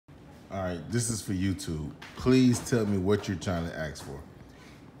All right, this is for YouTube. Please tell me what you're trying to ask for.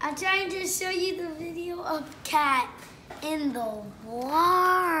 I'm trying to show you the video of Cat in the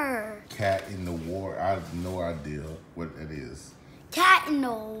War. Cat in the War? I have no idea what it is. Cat in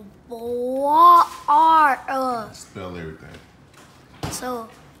the War. Spell everything. So,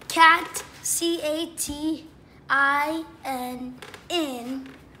 Cat, C-A-T-I-N.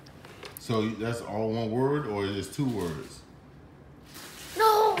 So that's all one word, or is it 2 words?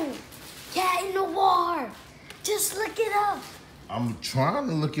 No! Cat in the War. Just look it up. I'm trying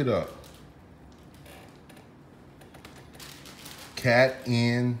to look it up. Cat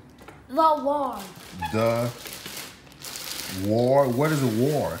in The War. the War. What is a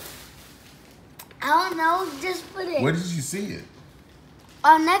war? I don't know. Just put it Where did you see it?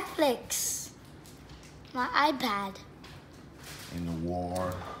 on Netflix. My iPad. In the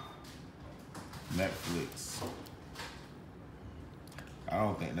War. Netflix. I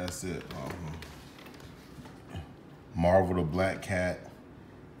don't think that's it. Marvel the Black Cat.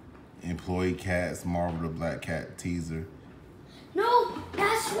 Employee Cats. Marvel the Black Cat teaser. No,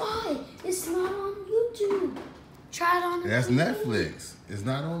 that's why. It's not on YouTube. Try it on the That's TV. Netflix. It's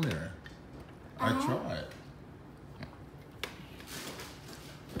not on there. I tried.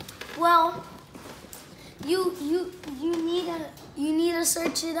 Well, you need to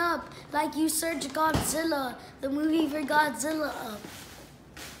search it up like you search Godzilla, the movie for Godzilla up.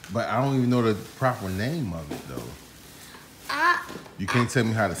 But I don't even know the proper name of it though. You can't tell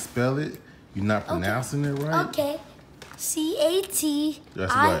me how to spell it? You're not pronouncing it right? Okay.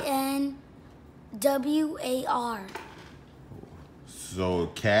 C-A-T-I-N-W-A-R. So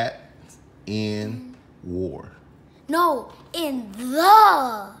Cat in War. No, in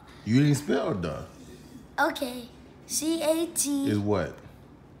the. You didn't spell the. Okay. C-A-T. Is what?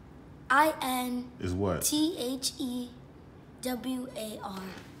 I-N. Is what? T-H-E-W-A-R.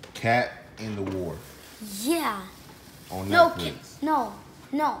 Cat in the War. Yeah. On No, Netflix.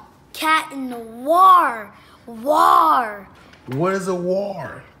 no. Cat in the War. War. What is a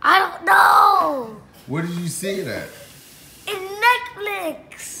war? I don't know. Where did you see it at? In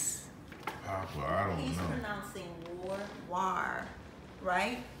Netflix. Well, I don't He's know. pronouncing waar,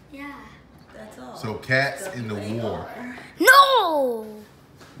 right? Yeah. That's all. So Cats in the War. No.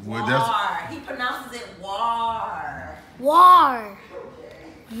 Well, Waar. He pronounces it waar. War.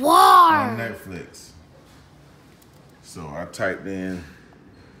 on War. Netflix. So I typed in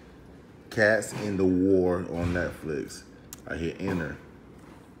Cats in the War on Netflix. I hit enter.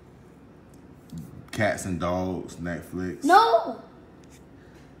 Cats and Dogs, Netflix. No.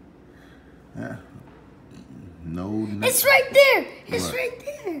 Yeah. No. It's right there. It's What? right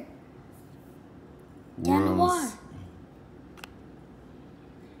there. Cat in the World's- War.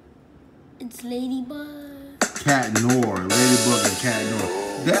 It's Ladybug. Cat Noir, Ladybug and Cat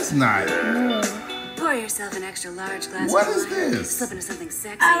Noir. That's not. Pour yourself an extra large glass What of is wine. this? Slip into something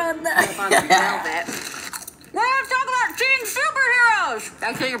sexy. I don't know. Slip on some velvet. Let's talk about teen superheroes.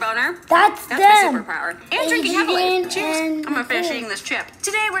 That kill your boner? That's my them. superpower. And drinking heavily. Adrian Cheers. and I'm gonna finish Nicole. eating this chip.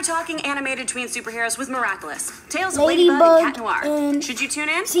 Today we're talking animated tween superheroes with Miraculous. Tales of Ladybug and Cat Noir. and Should you tune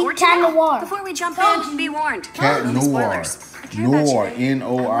in see or Cat tune out? Noir. Before we jump in, be warned. Cat No Noir. spoilers. I care about you, Noir, baby. I want you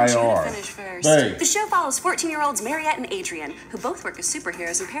N-O-I-R. to finish first. Hey. The show follows 14-year-olds Mariette and Adrian, who both work as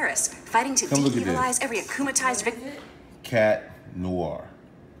superheroes in Paris, fighting to Come look at this. de-evilize every akumatized victim. Cat Noir.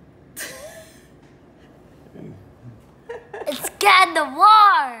 It's Cat in the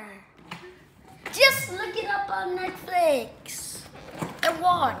War. Just look it up on Netflix and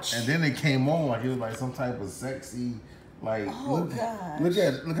watch. And then it came on like it was like some type of sexy, like Oh, gosh.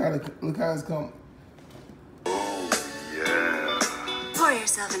 look how it's come. Pour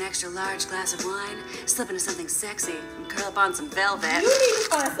yourself an extra large glass of wine, slip into something sexy, and curl up on some velvet. You need to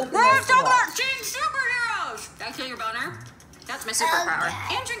find something Let's else to talk watch. about teen superheroes! That kill your boner? That's my superpower.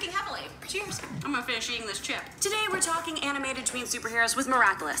 And drinking heavily. Cheers. I'm gonna finish eating this chip. Today we're talking animated tween superheroes with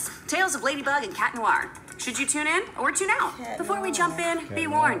Miraculous. Tales of Ladybug and Cat Noir. Should you tune in or tune out? Cat Before we Noir. jump in, be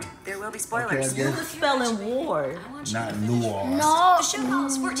warned. There will be spoilers. Okay, I You guess. was spelling war. I want you Not to finish Noir. first. No, The show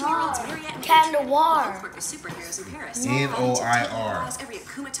follows 14-year-olds Mariette and Cat Adrian, Noir. who both work as superheroes in Paris. N-O-I-R. Every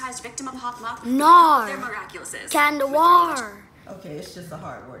akumatized victim of Hawkmoth. Noir. They're Miraculouses. Cat in the War. Okay, it's just a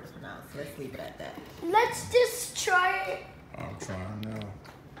hard word to pronounce. Let's leave it at that. Let's just try it. I'm trying now.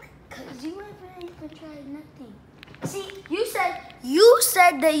 Cause you haven't even tried nothing. See, you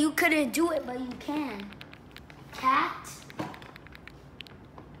said that you couldn't do it, but you can. Cat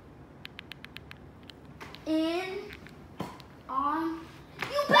in on.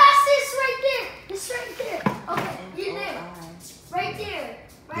 You passed this right there. It's right there. Okay, you're there. Right there.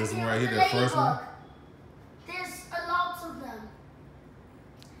 This one there right with here, the the first one? ladybug. There's a lot of them.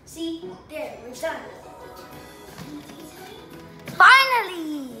 See? There, we're done.